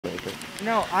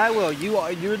No, I will.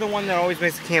 You're the one that always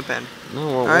makes the camp in.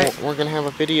 No, we're gonna have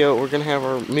a video. We're gonna have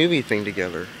our movie thing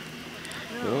together.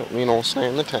 No. Me and old Snap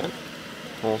in the tent.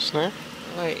 Old Snap.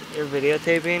 Wait, you're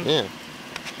videotaping? Yeah.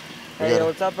 Hey, yo,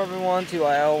 what's up, everyone?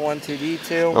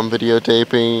 tyl12dl. I'm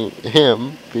videotaping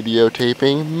him.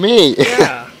 Videotaping me.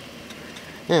 Yeah.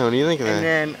 Yeah. What do you think of that?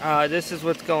 And then this is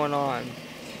what's going on.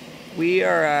 We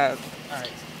are at. All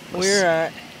right. We're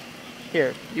at.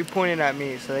 Here, you pointed at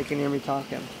me so they can hear me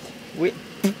talking.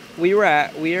 We are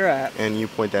at. And you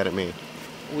point that at me.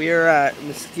 We are at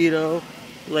Mosquito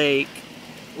Lake.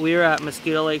 We are at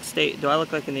Mosquito Lake State. Do I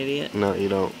look like an idiot? No, you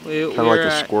don't. Kind of like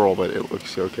a squirrel, but it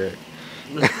looks okay.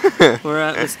 We're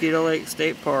at Mosquito Lake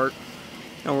State Park,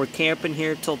 and we're camping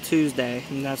here till Tuesday,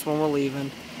 and that's when we're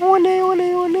leaving. One day.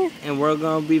 And we're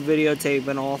gonna be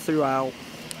videotaping all throughout.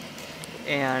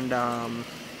 And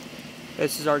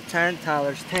this is our tent,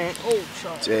 Tyler's tent. Oh,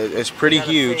 sorry. It's pretty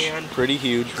huge. Pretty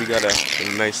huge. We got a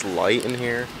nice light in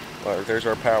here. There's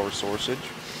our power sourcage.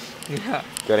 Yeah.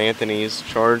 Got Anthony's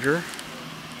charger.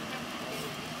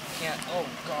 Yeah. Oh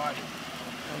God.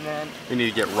 And then We need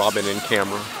to get Robin in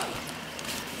camera.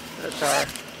 that's our.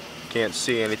 Can't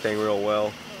see anything real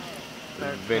well.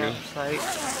 Vinny. Campsite.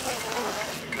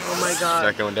 Oh my God.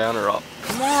 Is that going down or up?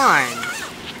 Come on.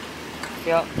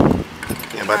 Yep.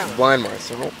 Yeah, about to blind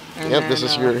myself. And Yep, this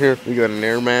is here. We got an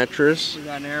air mattress. We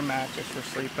got an air mattress we're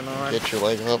sleeping on. Get your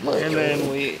leg up, Mike. And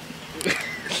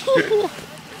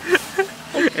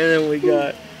then we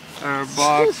got our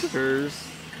boxers,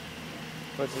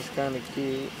 which is kind of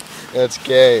cute. That's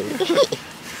gay.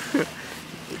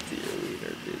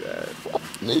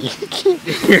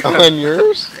 On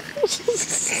yours?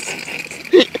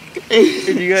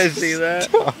 Did you guys see that?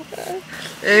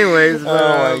 Anyways, oh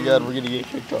my God, we're gonna get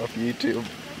kicked off YouTube.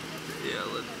 Yeah,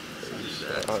 let's see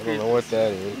that. I don't know what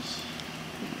that is.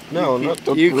 No,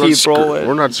 you keep rolling.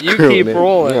 We're not screwing You keep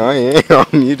rolling. Yeah, I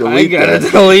am. You delete I gotta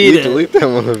that. delete you it. delete that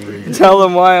motherfucker. Tell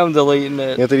them why I'm deleting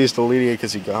it. Anthony's deleting it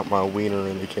because he got my wiener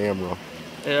in the camera.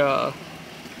 Yeah.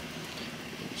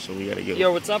 So we gotta go.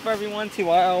 Yo, what's up, everyone?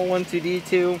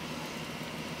 tyl12dl.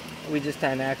 We just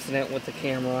had an accident with the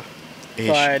camera,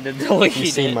 so I had to delete You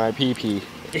it. seen my pee-pee.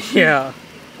 Yeah,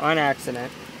 on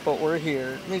accident. But we're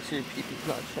here. Make sure your pee-pee's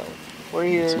not showing. We're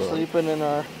here sleeping in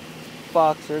our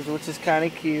boxers, which is kind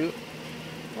of cute.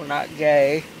 We're not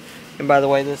gay. And by the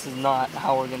way, this is not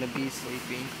how we're going to be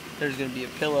sleeping. There's going to be a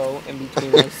pillow in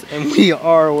between us, and we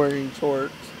are wearing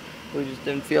shorts. We just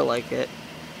didn't feel like it.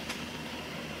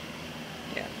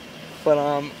 Yeah.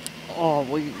 But,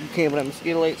 we came at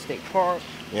Mosquito Lake State Park.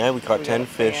 Yeah, we caught 10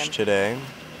 fish today.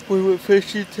 We went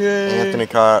fishing today. Anthony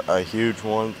caught a huge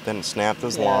one, then snapped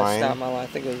his line. Yeah, snapped my line. I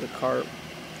think it was a carp.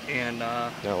 And,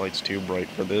 that light's too bright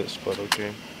for this, but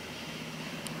okay.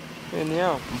 And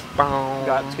yeah,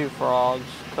 got 2 frogs,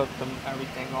 cooked them,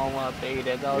 everything all up, ate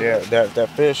it. That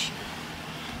fish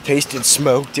tasted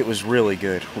smoked. It was really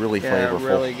good, really flavorful.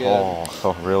 Really good.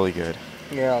 Oh, really good.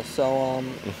 Yeah, so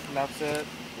that's it.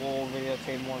 We'll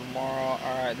videotape more tomorrow.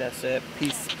 All right, that's it.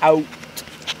 Peace out.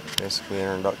 Basically,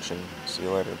 introduction. See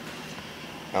you later.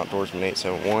 Outdoorsman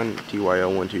 871,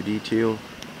 tyl12dl.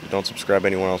 Don't subscribe to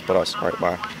anyone else but us. All right,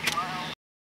 bye.